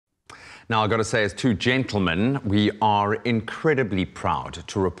Now, I've got to say, as two gentlemen, we are incredibly proud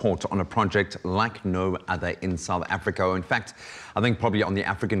to report on a project like no other in South Africa. In fact, I think probably on the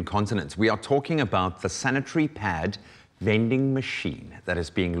African continent. We are talking about the sanitary pad vending machine that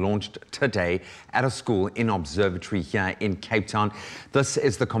is being launched today at a school in Observatory here in Cape Town. This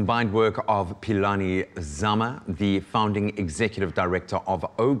is the combined work of Philani Zama, the founding executive director of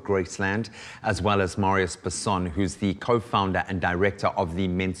O Graceland, as well as Marius Besson, who's the co-founder and director of the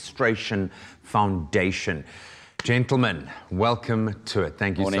Menstruation Foundation. Gentlemen, welcome to it.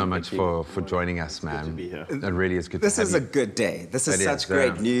 Thank you so much for joining us, man. Good to be here. It really is good to have you. This is a good day. This is such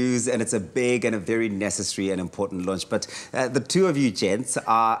great news, and it's a big and a very necessary and important launch. But the two of you gents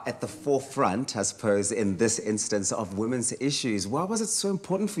are at the forefront, I suppose, in this instance of women's issues. Why was it so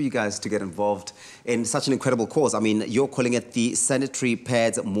important for you guys to get involved in such an incredible cause? I mean, you're calling it the Sanitary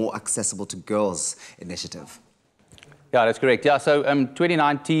Pads More Accessible to Girls initiative. Yeah, that's correct. Yeah, so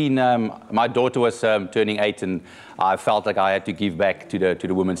 2019, my daughter was turning 8, and I felt like I had to give back to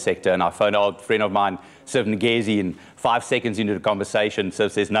the women's sector. And I phoned an old friend of mine, Siv Ngezi, and 5 seconds into the conversation,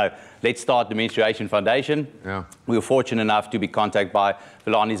 Siv says, "No, let's start the Menstruation Foundation." Yeah. We were fortunate enough to be contacted by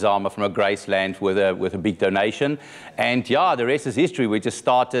Philani Zama from Graceland with a big donation. And yeah, the rest is history. We just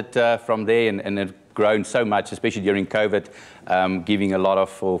started from there and it's grown so much, especially during COVID, giving a lot of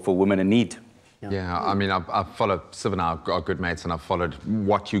for women in need. Yeah, I mean, I've followed, Siv and I are good mates, and I've followed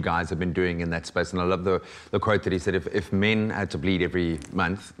what you guys have been doing in that space. And I love the quote that he said, if men had to bleed every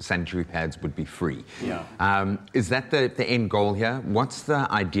month, sanitary pads would be free. Yeah. Is that the end goal here? What's the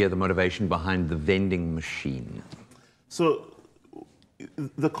idea, the motivation behind the vending machine? So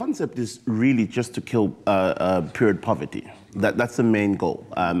the concept is really just to kill period poverty. That's the main goal.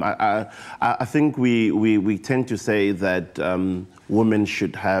 I think we tend to say that women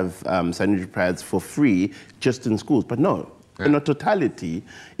should have sanitary pads for free just in schools, but no. Yeah. In a totality,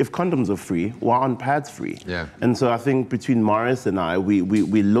 if condoms are free, why aren't pads free? Yeah. And so I think between Marius and I, we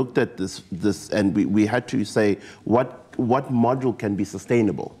looked at this and we had to say what module can be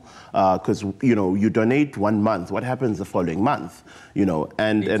sustainable. Because you donate 1 month, what happens the following month?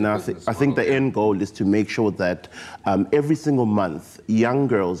 And I think the end goal is to make sure that every single month, young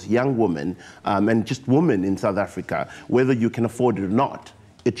girls, young women, and just women in South Africa, whether you can afford it or not,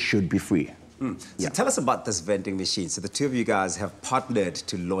 it should be free. So tell us about this vending machine. So the two of you guys have partnered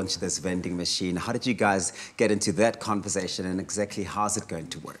to launch this vending machine. How did you guys get into that conversation, and exactly how's it going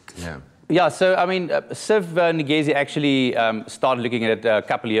to work? Yeah, so I mean, Siv Ngezi actually started looking at it a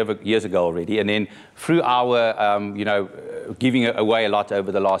couple of years ago already, and then through our, giving away a lot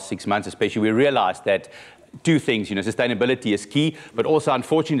over the last 6 months especially, we realized that two things, sustainability is key, but also,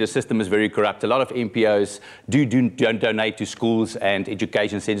 unfortunately, the system is very corrupt. A lot of MPOs don't donate to schools and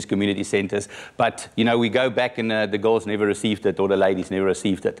education centers, community centers, but, we go back and the girls never received it, or the ladies never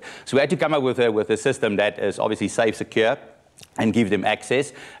received it. So we had to come up with a system that is obviously safe, secure, and give them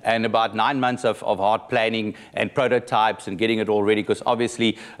access, and about 9 months of hard planning and prototypes and getting it all ready, because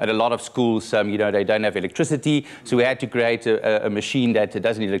obviously at a lot of schools, they don't have electricity, so we had to create a machine that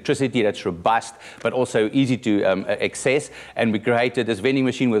doesn't need electricity, that's robust, but also easy to access, and we created this vending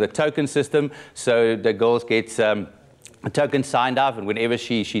machine with a token system, so the girls get a token signed up, and whenever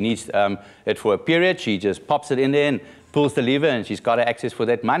she needs it for a period, she just pops it in there and pulls the lever, and she's got access for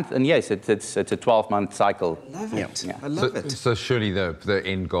that month. And yes, it's a 12-month cycle. Love it. Yeah. I love it. So surely the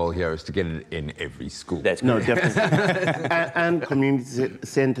end goal here is to get it in every school. That's correct. No, definitely. and community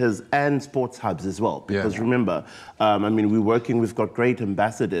centers and sports hubs as well. Because remember, I mean, we've got great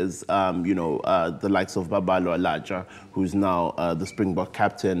ambassadors, the likes of Babalo Alaja, who's now the Springbok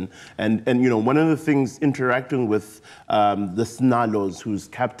captain. And one of the things interacting with the Snalos, who's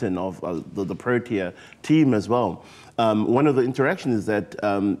captain of the Protea team as well, one of the interactions is that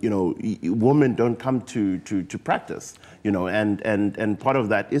women don't come to practice, and part of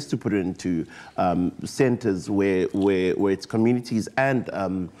that is to put it into centers where it's communities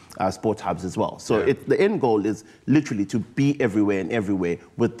and sports hubs as well. So the end goal is literally to be everywhere and everywhere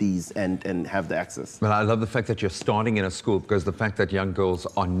with these and have the access. Well, I love the fact that you're starting in a school, because the fact that young girls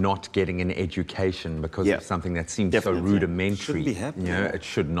are not getting an education because of something that seems so rudimentary. Shouldn't be happening. It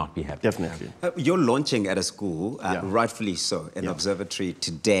should not be happening. Definitely. You're launching at a school, rightfully so, in Observatory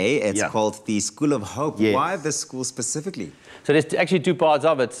today. It's called the School of Hope. Why this school specifically? So there's actually two parts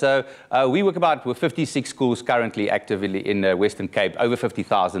of it. So we work with 56 schools currently actively in the Western Cape, over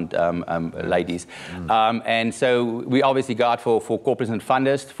 50,000 ladies. And so we obviously go out for corporates and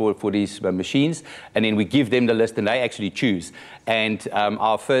funders for these machines, and then we give them the list and they actually choose. And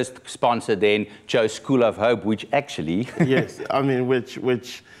our first sponsor then chose School of Hope, which actually... Yes, I mean,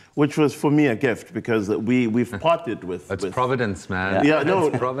 which which was for me a gift because we've partnered with... It's Providence, man. Yeah, no,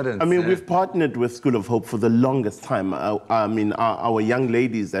 it's Providence. I mean, we've partnered with School of Hope for the longest time. I mean, our young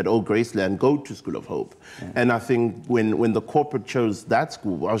ladies at Old Graceland go to School of Hope. And I think when the corporate chose that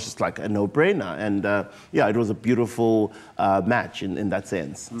school, I was just like a no-brainer. And yeah, it was a beautiful match in that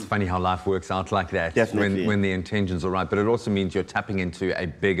sense. It's funny how life works out like that. Definitely. When the intentions are right. But it also means you're tapping into a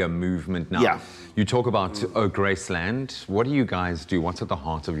bigger movement now. Yeah. You talk about Old Graceland. What do you guys do? What's at the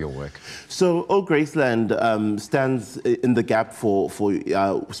heart of your work? So Old Graceland stands in the gap for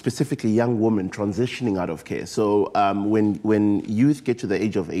specifically young women transitioning out of care. So when youth get to the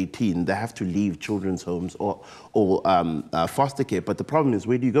age of 18, they have to leave children's homes or foster care. But the problem is,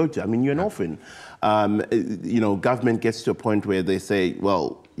 where do you go to? I mean, you're an orphan. You know, government gets to a point where they say,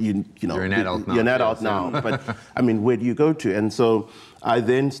 well, you know, you're an adult now. You're an adult now. But I mean, where do you go to? And so I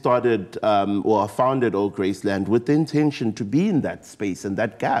then started, I founded Old Graceland with the intention to be in that space and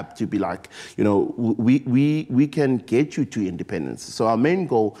that gap, to be like, you know, we can get you to independence. So our main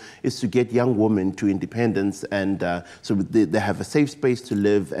goal is to get young women to independence, and so they have a safe space to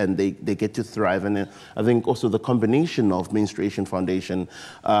live and they get to thrive. And I think also the combination of Menstruation Foundation,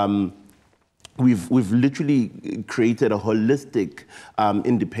 We've literally created a holistic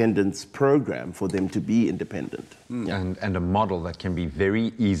independence program for them to be independent. And a model that can be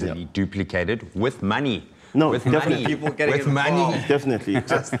very easily duplicated with money. No, with definitely. money. People getting with money. involved. Definitely.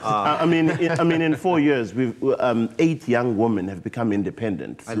 I mean, in 4 years, we've 8 young women have become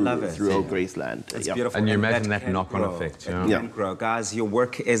independent through Old Graceland. It's beautiful. And you imagine that can knock-on grow. effect. It can grow. Guys, your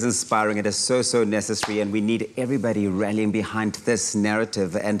work is inspiring. It is so necessary, and we need everybody rallying behind this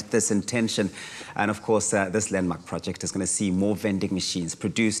narrative and this intention. And of course, this landmark project is going to see more vending machines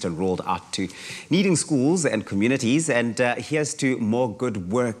produced and rolled out to needing schools and communities. And here's to more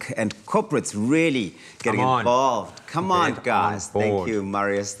good work and corporates really getting involved. Come on, guys. Thank you,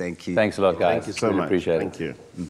 Marius. Thank you. Thank you so much, guys. Thank you so much. Appreciate it. Thank you.